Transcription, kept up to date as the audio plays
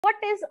What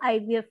is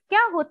IVF?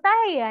 क्या होता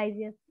है ये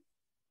IVF?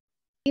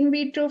 इन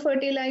विट्रो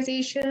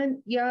फर्टिलाइजेशन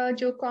या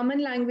जो कॉमन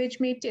लैंग्वेज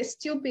में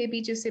टेस्ट ट्यूब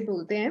बेबी जिसे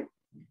बोलते हैं,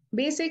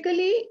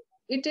 basically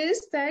it is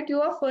that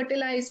you are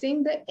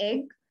fertilizing the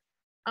egg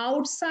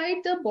outside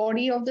the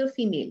body of the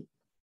female.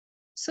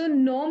 So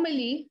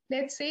normally,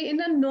 let's say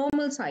in a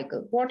normal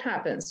cycle, what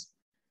happens?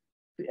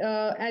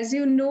 As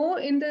you know,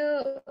 in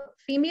the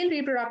female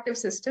reproductive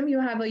system, you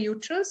have a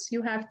uterus,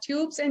 you have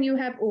tubes, and you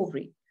have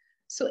ovary.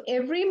 So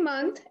every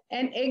month,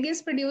 an egg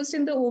is produced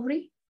in the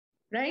ovary,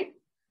 right?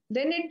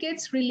 Then it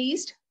gets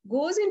released,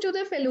 goes into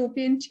the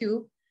fallopian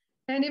tube,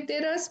 and if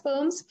there are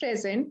sperms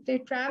present, they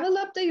travel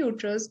up the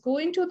uterus, go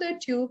into the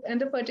tube,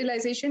 and the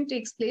fertilization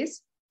takes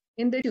place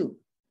in the tube.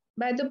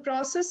 By the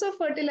process of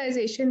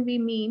fertilization, we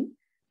mean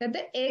that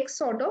the egg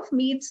sort of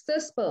meets the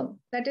sperm.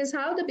 That is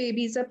how the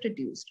babies are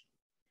produced.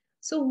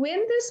 So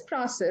when this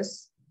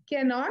process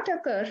cannot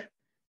occur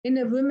in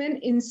a woman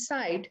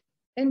inside,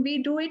 and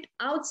we do it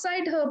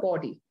outside her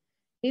body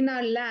in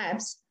our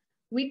labs,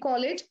 we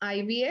call it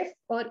IVF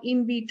or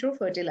in vitro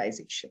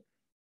fertilization.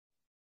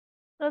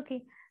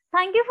 Okay.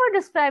 Thank you for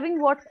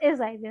describing what is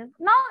IVF.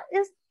 Now,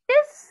 is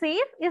this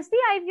safe? Is the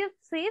IVF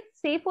safe?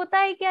 Safe होता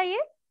है क्या ये?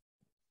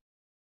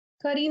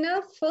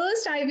 Karina,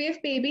 first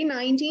IVF baby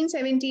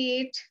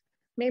 1978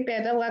 में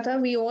पैदा हुआ था.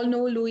 We all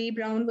know Louis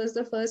Brown was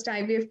the first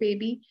IVF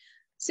baby.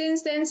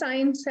 Since then,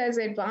 science has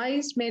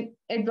advanced.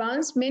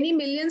 Many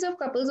millions of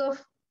couples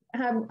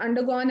have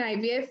undergone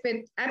IVF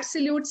with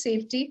absolute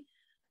safety.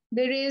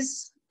 There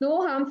is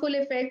no harmful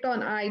effect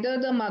on either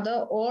the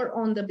mother or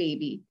on the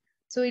baby.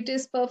 So it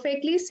is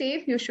perfectly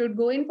safe. You should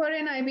go in for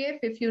an IVF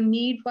if you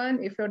need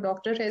one, if your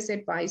doctor has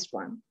advised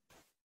one.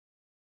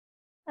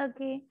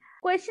 Okay.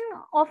 Question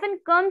often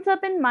comes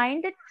up in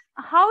mind that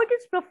how it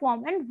is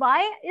performed and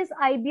why is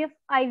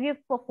IVF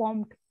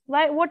performed?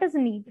 Why? What is the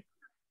need?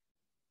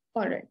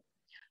 All right.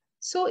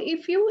 So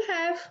if you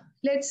have,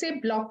 let's say,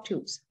 blocked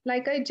tubes,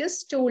 like I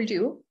just told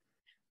you,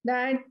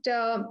 that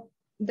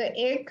the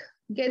egg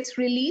gets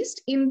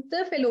released in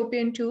the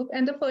fallopian tube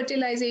and the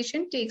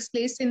fertilization takes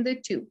place in the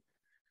tube.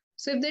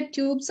 So if the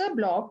tubes are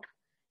blocked,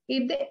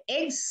 if the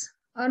eggs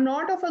are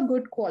not of a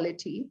good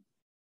quality,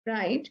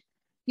 right,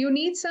 you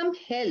need some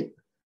help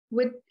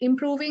with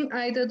improving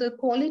either the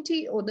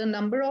quality or the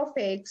number of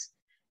eggs.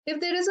 If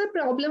there is a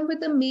problem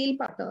with the male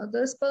partner,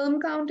 the sperm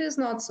count is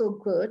not so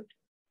good,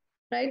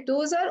 right?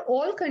 Those are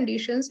all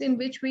conditions in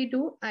which we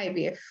do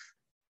IVF.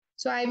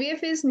 So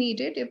IVF is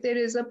needed if there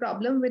is a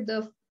problem with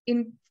the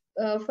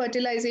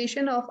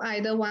fertilization of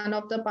either one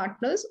of the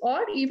partners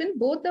or even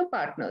both the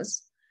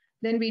partners.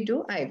 Then we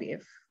do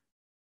IVF.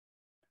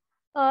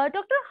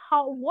 Doctor,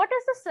 what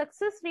is the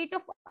success rate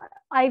of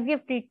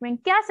IVF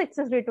treatment? क्या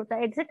success rate होता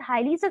है? Is it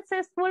highly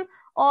successful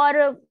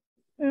or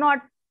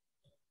not?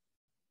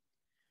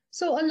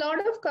 So a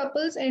lot of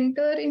couples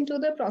enter into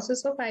the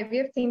process of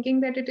IVF thinking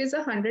that it is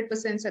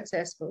 100%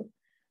 successful.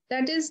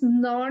 That is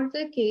not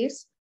the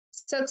case.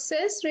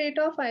 Success rate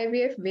of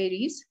IVF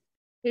varies.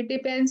 It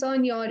depends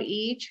on your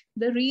age,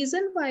 the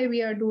reason why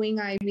we are doing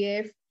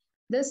IVF,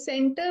 the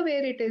center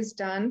where it is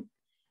done.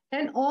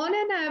 And on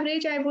an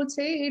average, I would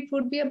say it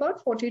would be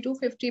about 40 to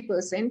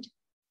 50%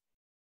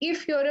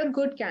 if you're a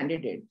good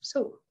candidate.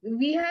 So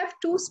we have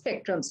two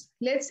spectrums.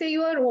 Let's say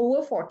you are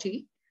over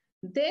 40,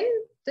 then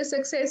the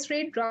success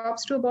rate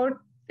drops to about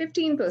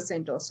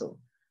 15% or so.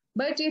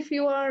 But if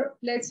you are,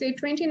 let's say,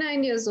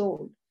 29 years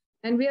old,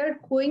 and we are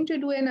going to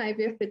do an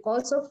IVF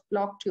because of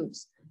blocked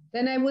tubes,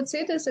 then I would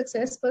say the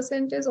success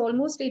percent is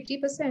almost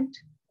 80%.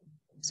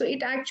 So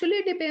it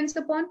actually depends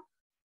upon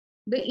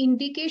the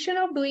indication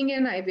of doing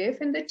an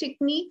IVF and the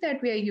technique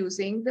that we are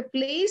using, the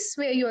place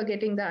where you are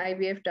getting the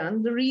IVF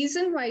done, the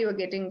reason why you are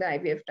getting the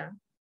IVF done.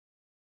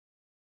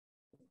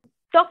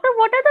 Doctor,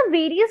 what are the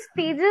various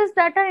stages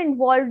that are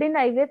involved in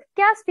IVF?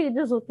 क्या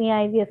stages होती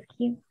हैं IVF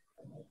की?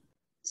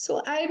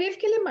 So IVF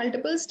के लिए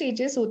multiple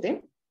stages होते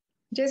हैं.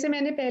 जैसे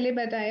मैंने पहले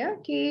बताया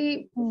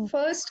कि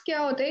first क्या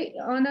होता है,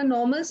 on a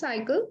normal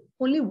cycle,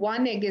 only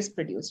one egg is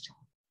produced.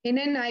 In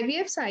an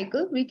IVF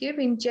cycle, we give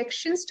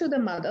injections to the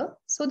mother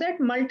so that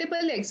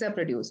multiple eggs are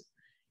produced.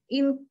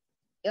 In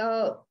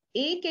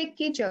एक egg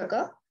की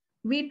जगह,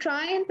 we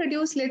try and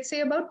produce, let's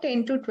say, about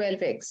 10 to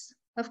 12 eggs.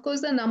 Of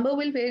course, the number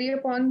will vary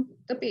upon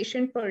the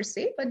patient per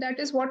se, but that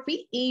is what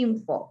we aim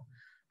for.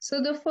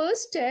 So the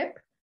first step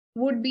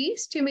would be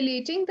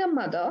stimulating the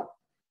mother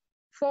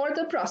for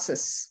the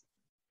process,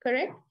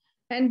 correct?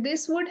 And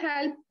this would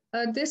help.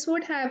 This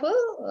would have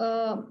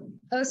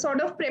a sort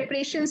of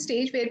preparation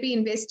stage where we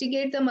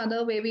investigate the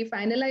mother, where we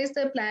finalize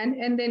the plan,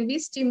 and then we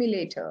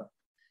stimulate her.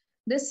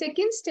 The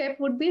second step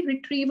would be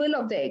retrieval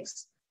of the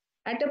eggs.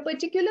 At a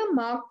particular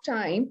marked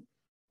time,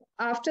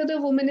 after the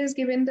woman is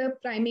given the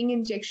priming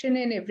injection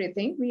and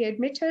everything, we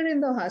admit her in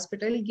the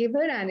hospital, give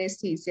her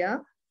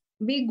anesthesia,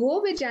 we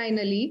go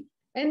vaginally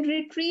and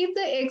retrieve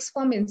the eggs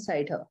from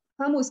inside her.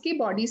 हम उसकी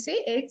body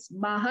से eggs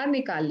बाहर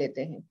निकाल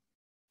लेते हैं.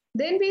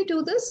 Then we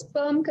do the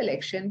sperm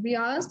collection. We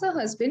ask the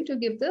husband to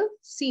give the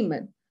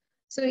semen.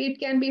 So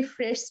it can be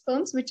fresh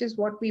sperms, which is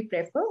what we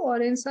prefer,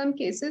 or in some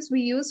cases,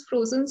 we use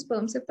frozen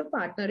sperms if the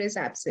partner is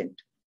absent.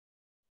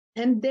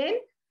 And then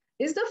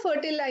is the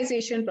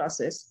fertilization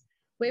process,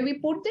 where we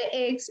put the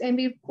eggs and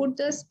we put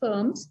the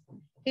sperms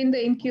in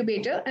the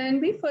incubator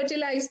and we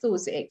fertilize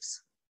those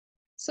eggs.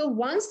 So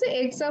once the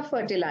eggs are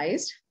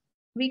fertilized,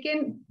 we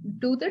can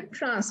do the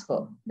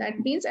transfer. That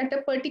means at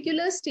a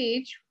particular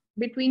stage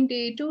between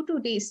day 2 to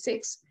day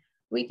 6,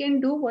 we can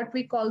do what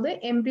we call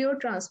the embryo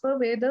transfer,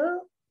 where the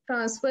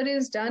transfer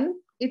is done.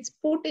 It's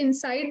put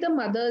inside the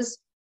mother's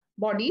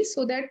body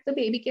so that the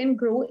baby can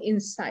grow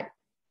inside.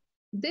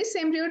 This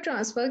embryo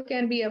transfer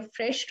can be a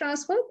fresh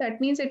transfer. That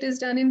means it is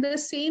done in the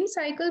same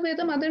cycle where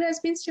the mother has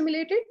been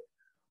stimulated,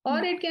 or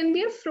it can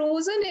be a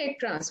frozen egg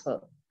transfer.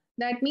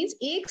 That means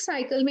एक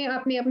cycle में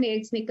आपने अपने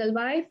eggs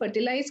निकलवाए,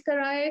 fertilize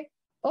कराए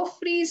और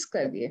freeze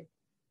कर दिए,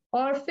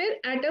 और फिर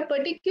at a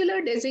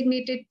particular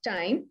designated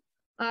time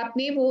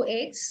आपने वो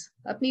eggs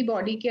अपनी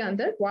body के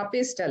अंदर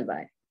वापस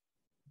डलवाए.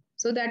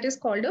 So that is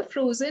called a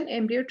frozen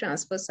embryo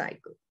transfer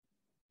cycle.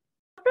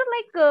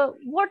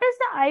 What is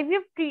the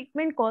IVF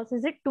treatment cost?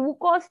 Is it too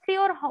costly,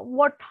 or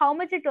how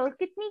much it costs?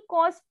 कितनी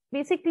cost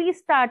basically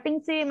starting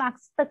से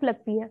max तक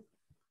लगती है?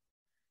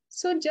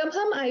 So जब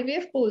हम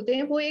IVF बोलते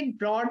हैं वो एक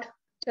broad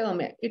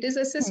term है. It is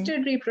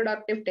assisted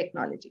reproductive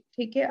technology.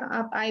 ठीक है,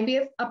 आप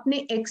IVF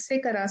अपने egg से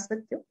करा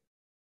सकते हो.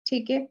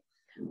 ठीक है,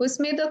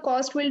 उसमें the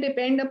cost will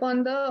depend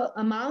upon the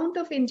amount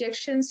of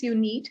injections you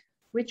need,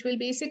 which will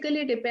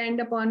basically depend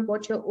upon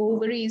what your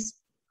ovaries,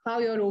 how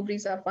your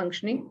ovaries are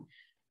functioning.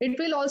 It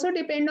will also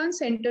depend on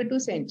center to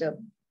center.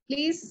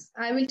 Please,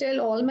 I will tell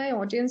all my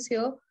audience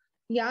here,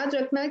 याद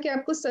रखना कि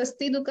आपको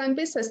सस्ती दुकान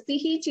पे सस्ती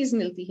ही चीज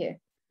मिलती है.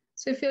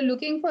 So if you're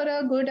looking for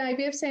a good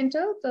IVF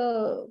center,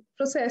 the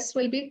process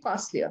will be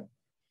costlier.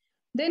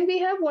 Then we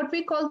have what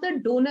we call the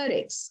donor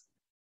eggs.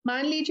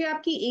 मान लीजिए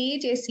आपकी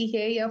age ऐसी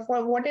है, या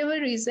for whatever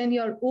reason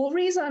your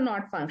ovaries are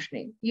not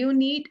functioning, you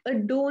need a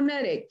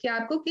donor egg. कि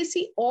आपको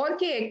किसी और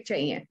के egg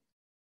चाहिए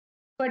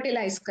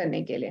fertilize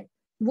करने के लिए,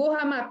 वो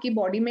हम आपकी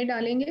body में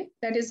डालेंगे.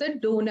 That is a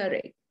donor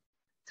egg.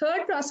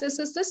 Third process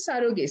is the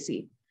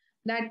surrogacy.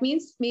 That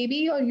means maybe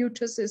your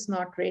uterus is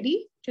not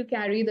ready to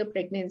carry the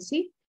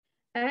pregnancy,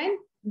 and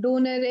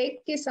donor egg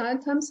के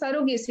साथ हम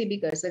surrogacy भी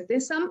कर सकते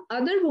हैं. Some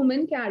other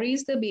woman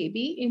carries the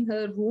baby in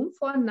her womb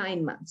for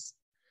 9 months.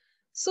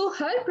 So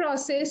her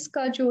process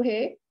का जो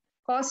है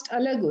cost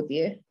अलग होती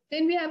है.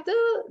 Then we have the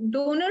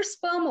donor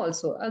sperm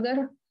also.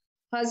 अगर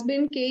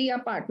husband के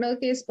या partner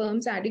के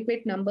sperms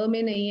adequate number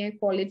में नहीं है,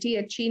 quality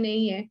अच्छी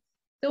नहीं है,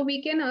 so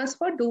we can ask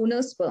for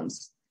donor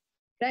sperms,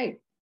 right?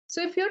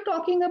 So if you're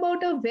talking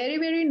about a very,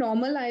 very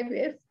normal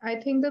IVF, I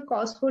think the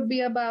cost would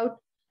be about,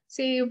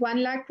 say,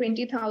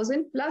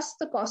 1,20,000 plus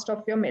the cost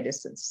of your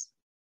medicines,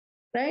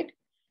 right?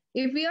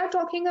 If we are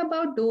talking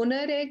about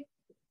donor egg,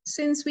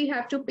 since we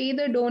have to pay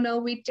the donor,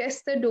 we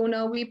test the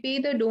donor, we pay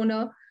the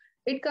donor,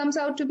 it comes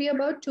out to be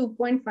about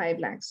 2.5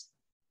 lakhs.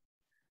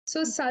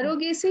 So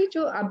surrogacy,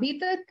 जो अभी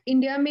तक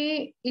India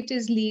में it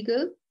is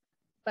legal,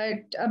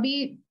 but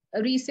अभी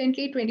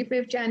recently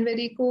 25th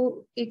January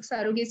को एक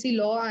surrogacy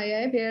law आया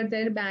है where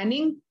they're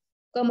banning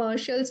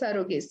commercial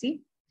surrogacy.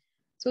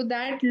 So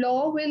that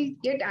law will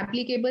get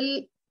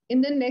applicable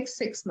in the next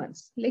 6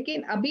 months.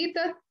 लेकिन अभी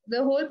तक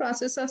the whole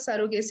process of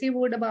surrogacy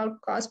would about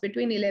cost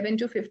between 11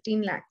 to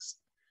 15 lakhs.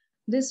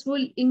 This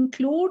will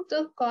include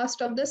the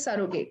cost of the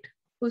surrogate,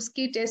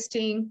 उसकी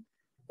testing,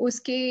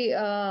 उसके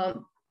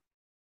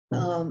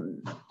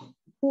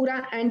पूरा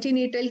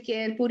antenatal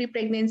care, पूरी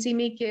pregnancy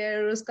में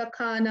care, उसका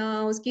खाना,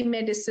 उसकी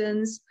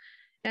medicines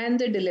and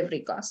the delivery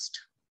cost,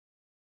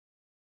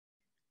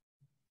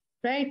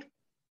 right?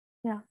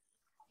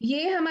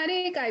 ये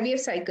हमारे एक आईवीएफ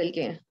साइकिल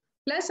के हैं.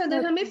 प्लस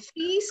अगर हमें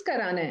फ्रीज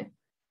कराना है,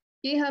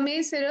 कि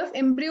हमें सिर्फ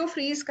एम्ब्रियो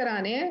फ्रीज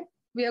कराने हैं,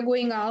 वी आर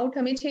गोइंग आउट,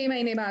 हमें 6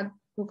 महीने बाद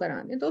वो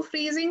कराने, तो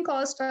freezing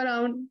cost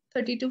around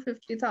 30,000 to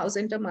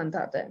 50,000 a month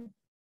आता है.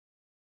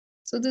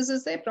 So this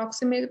is the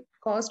approximate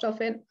cost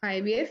of an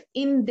IVF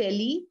in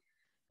Delhi,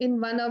 in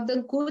one of the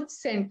good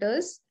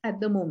centers at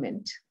the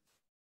moment.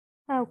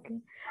 Okay.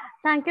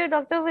 Thank you,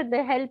 doctor, with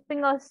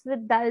helping us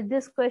with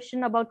this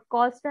question about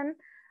cost and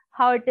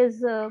how it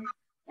is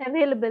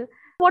available.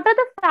 What are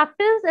the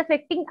factors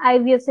affecting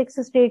IVF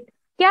success rate?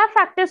 क्या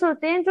factors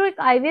होते हैं जो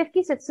एक IVF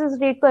की success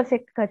rate को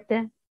affect करते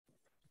हैं?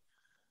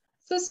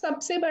 So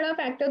सबसे बड़ा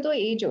factor तो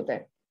age होता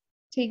है.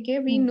 ठीक है,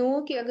 वी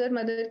नो कि अगर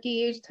मदर की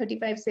एज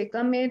 35 से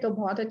कम है तो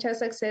बहुत अच्छा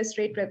सक्सेस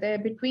रेट रहता है.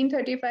 Between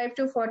 35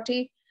 to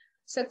 40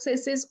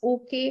 success is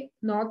okay,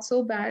 not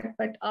so bad,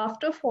 but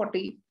after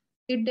 40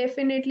 it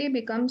definitely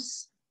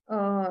becomes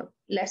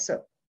lesser,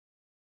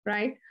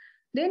 right?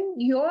 Then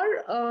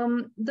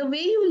the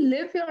way you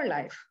live your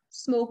life,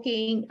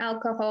 smoking,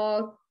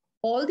 alcohol,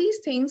 all these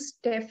things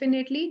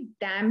definitely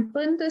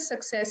dampen the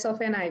success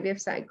of an IVF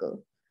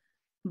cycle.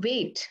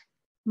 Weight,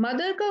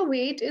 mother ka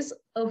weight is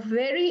a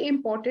very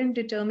important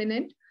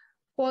determinant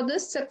for the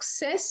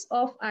success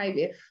of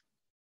IVF.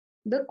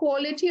 The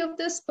quality of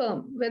the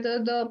sperm,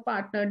 whether the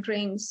partner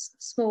drinks,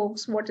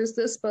 smokes, what is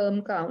the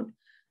sperm count,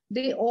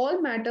 they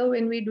all matter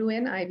when we do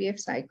an IVF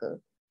cycle,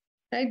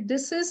 right?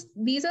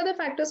 These are the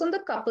factors on the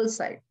couple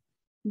side.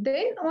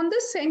 Then on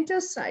the center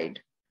side,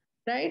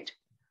 right,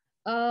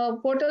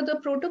 what are the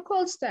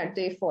protocols that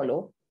they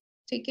follow.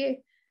 ठीक है,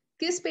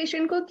 किस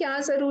patient को क्या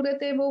जरूरत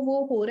है,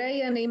 वो हो रहा है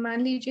या नहीं.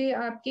 मान लीजिए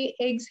आपके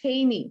एग्स है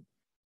ही नहीं,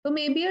 तो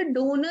may be a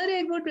donor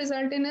egg would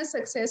result in a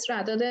success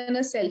rather than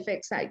a self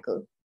egg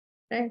cycle,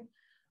 right.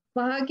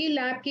 वहां की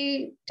लैब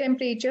की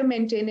temperature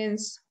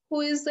maintenance, who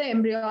is the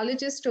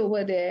embryologist over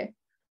there,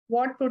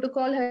 what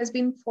protocol has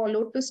been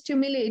followed to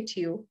stimulate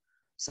you.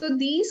 So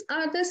these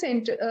are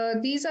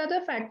the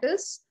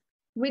factors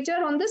which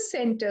are on the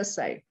center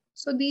side.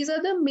 So these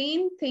are the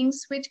main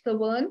things which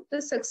govern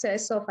the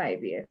success of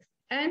IVF.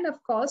 And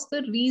of course,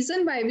 the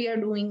reason why we are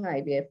doing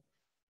IVF.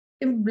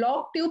 If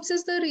blocked tubes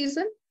is the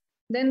reason,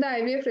 then the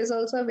IVF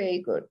results are very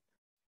good.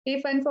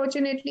 If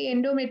unfortunately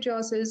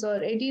endometriosis or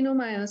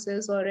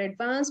adenomyosis or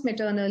advanced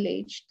maternal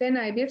age,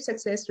 then IVF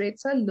success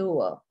rates are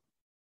lower.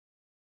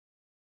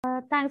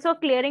 Thanks for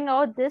clearing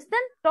out this.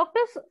 Then,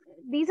 doctors,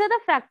 these are the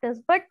factors.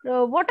 But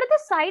what are the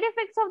side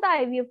effects of the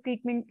IVF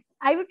treatment?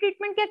 IVF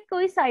treatment के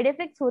कोई side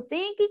effects होते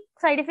हैं कि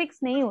side effects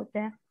नहीं होते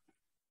हैं?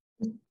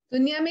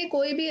 दुनिया में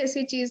कोई भी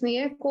ऐसी चीज नहीं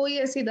है, कोई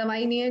ऐसी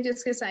दवाई नहीं है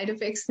जिसके साइड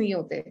इफेक्ट्स नहीं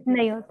होते.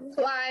 नहीं होते.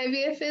 So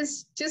IVF is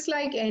just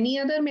like any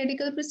other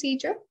medical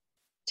procedure.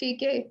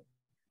 ठीक है,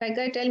 like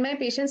I tell my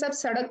patients, आप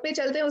सड़क पे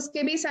चलते हैं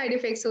उसके भी साइड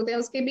इफेक्ट्स होते हैं,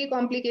 उसके भी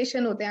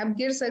कॉम्प्लिकेशन होते हैं. आप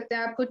गिर सकते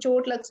हैं, आपको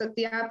चोट लग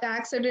सकती है, आपका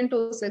एक्सीडेंट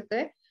हो सकता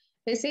है.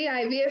 ऐसे ही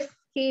IVF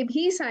के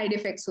भी साइड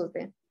इफेक्ट्स होते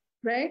हैं,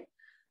 right.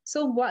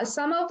 So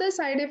some of the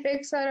side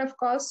effects are of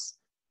course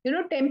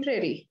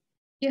temporary,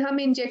 कि हम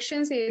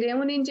इंजेक्शन ले रहे हैं,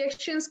 उन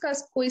इंजेक्शंस का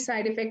कोई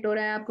साइड इफेक्ट हो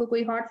रहा है, आपको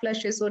कोई हॉट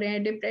फ्लशेस हो रहे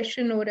हैं,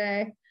 डिप्रेशन हो रहा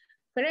है,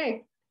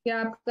 करेक्ट, या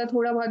आपका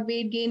थोड़ा बहुत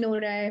वेट गेन हो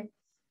रहा है.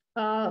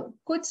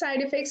 कुछ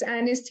साइड इफेक्ट्स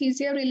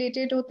एनेस्थीसिया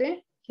रिलेटेड होते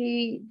हैं,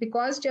 कि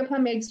बिकॉज जब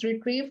हम एग्स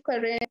रिट्रीव कर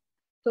रहे हैं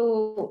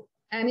तो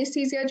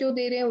एनेस्थीसिया जो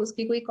दे रहे हैं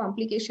उसकी कोई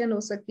कॉम्प्लिकेशन हो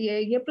सकती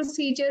है, या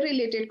प्रोसीजर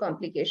रिलेटेड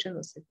कॉम्प्लिकेशन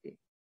हो सकती है.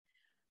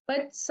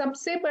 बट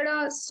सबसे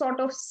बड़ा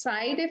sort of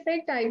side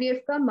effect IVF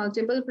का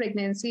multiple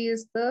pregnancy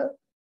is the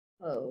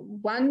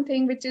one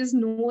thing which is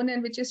known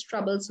and which is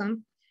troublesome,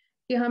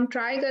 कि हम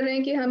ट्राई कर रहे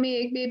हैं कि हमें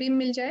एक बेबी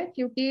मिल जाए,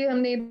 क्योंकि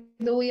हमने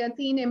 2 या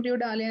 3 एम्ब्रियो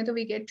डाले हैं, तो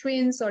we get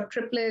twins or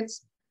triplets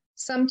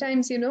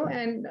sometimes,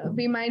 and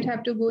we might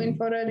have to go in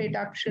for a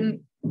reduction.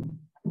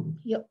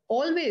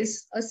 Always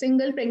a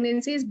single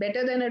pregnancy is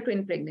better than a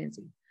twin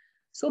pregnancy.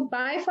 So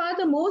by far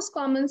the most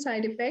common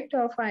side effect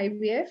of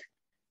IVF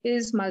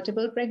is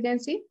multiple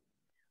pregnancy.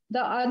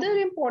 The other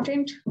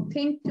important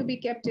thing to be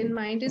kept in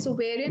mind is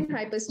ovarian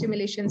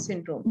hyperstimulation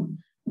syndrome.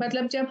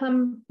 मतलब जब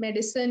हम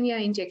medicine या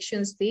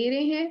injections दे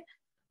रहे हैं,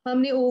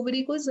 हमने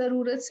ovary को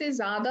जरूरत से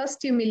ज्यादा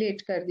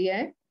स्टिमुलेट कर दिया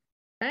है,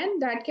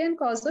 and that can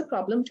cause a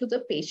problem to the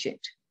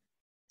patient.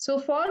 So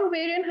for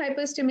ovarian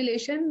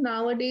hyperstimulation,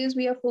 nowadays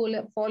we are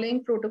following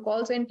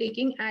protocols and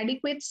taking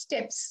adequate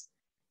steps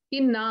कि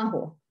ना हो.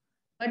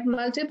 But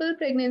multiple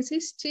pregnancy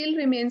still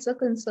remains a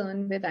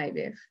concern with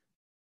IVF.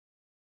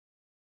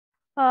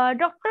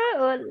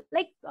 Doctor,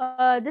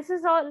 this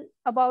is all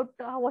about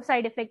our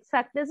side effects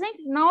factors.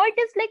 Now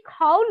it is like,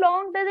 how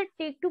long does it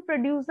take to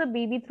produce a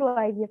baby through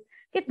IVF?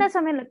 कितना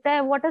समय लगता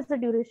है? What is the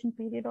duration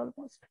period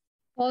almost?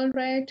 All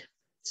right.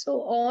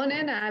 So on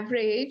an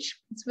average,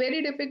 it's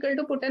very difficult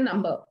to put a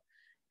number.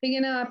 ठीक है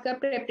ना, आपका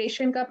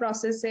preparation का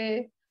process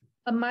है.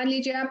 अब मान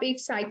लीजिए आप एक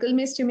साइकिल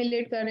में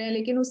स्टिमुलेट कर रहे हैं,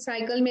 लेकिन उस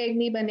साइकिल में एग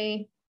नहीं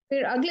बने,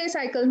 फिर अगले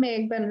साइकिल में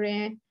एग बन रहे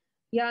हैं,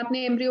 या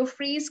आपने एम्ब्रियो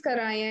फ्रीज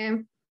कराए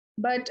हैं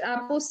बट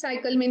आप उस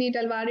साइकिल में नहीं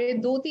डलवा रहे,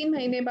 2-3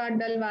 महीने बाद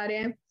डलवा रहे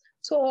हैं.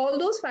 So all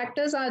those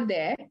factors are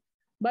there,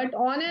 but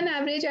on an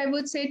average I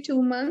would say 2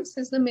 months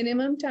is the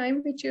minimum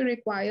time which you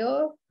require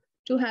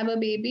to have a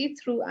baby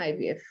through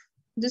IVF.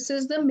 This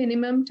is the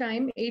minimum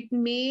time. It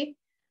may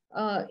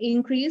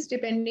increase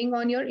depending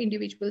on your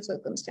individual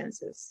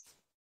circumstances.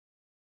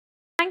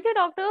 Thank you,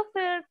 doctor,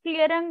 for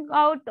clearing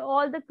out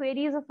all the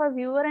queries of our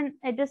viewer and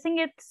addressing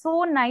it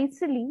so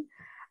nicely.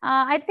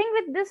 I think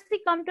with this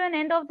we come to an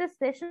end of this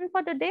session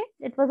for today.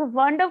 It was a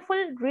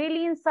wonderful,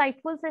 really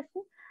insightful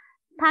session.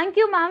 Thank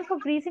you, ma'am, for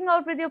gracing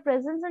out with your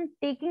presence and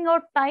taking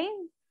out time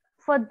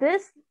for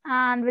this.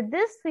 And with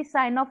this, we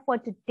sign off for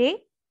today.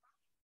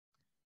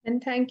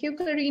 And thank you,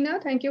 Karina.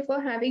 Thank you for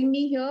having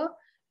me here.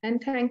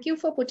 And thank you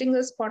for putting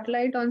a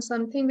spotlight on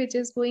something which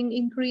is going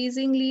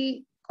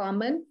increasingly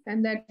common,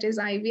 and that is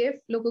IVF.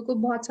 लोगों को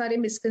बहुत सारे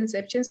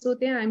misconceptions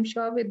होते हैं. I'm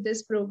sure with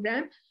this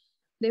program,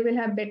 they will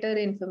have better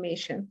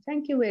information.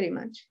 Thank you very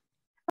much.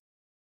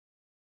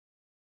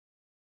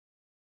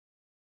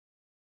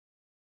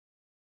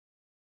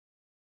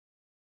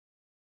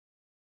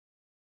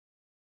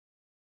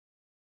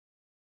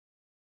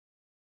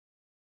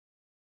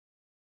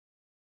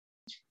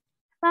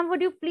 Ma'am,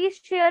 would you please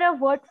share a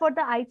word for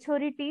the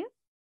iChori team?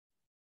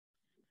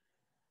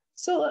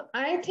 So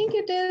I think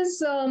it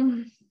is,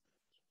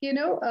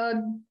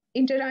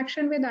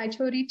 interaction with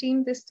iChori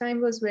team this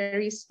time was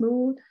very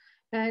smooth,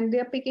 and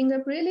they're picking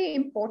up really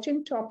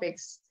important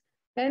topics.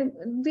 And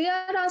they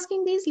are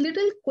asking these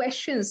little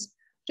questions,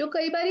 जो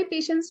कई बारी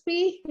patients भी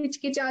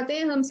हिचकिचाते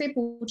हैं हमसे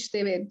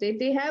पूछते हुए.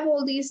 They have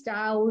all these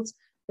doubts,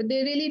 but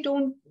they really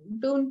don't,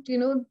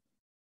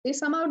 they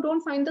somehow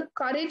don't find the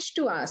courage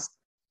to ask.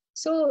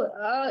 So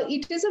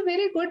it is a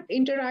very good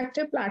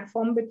interactive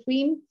platform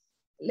between,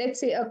 let's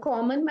say, a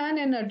common man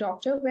and a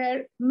doctor,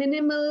 where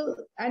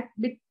at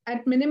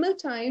minimal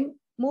time,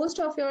 most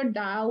of your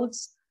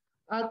doubts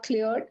are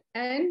cleared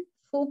and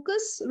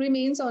focus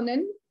remains on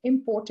an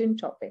important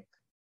topic.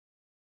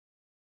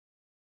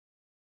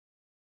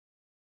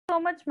 So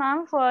much,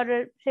 ma'am,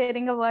 for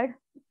sharing a word.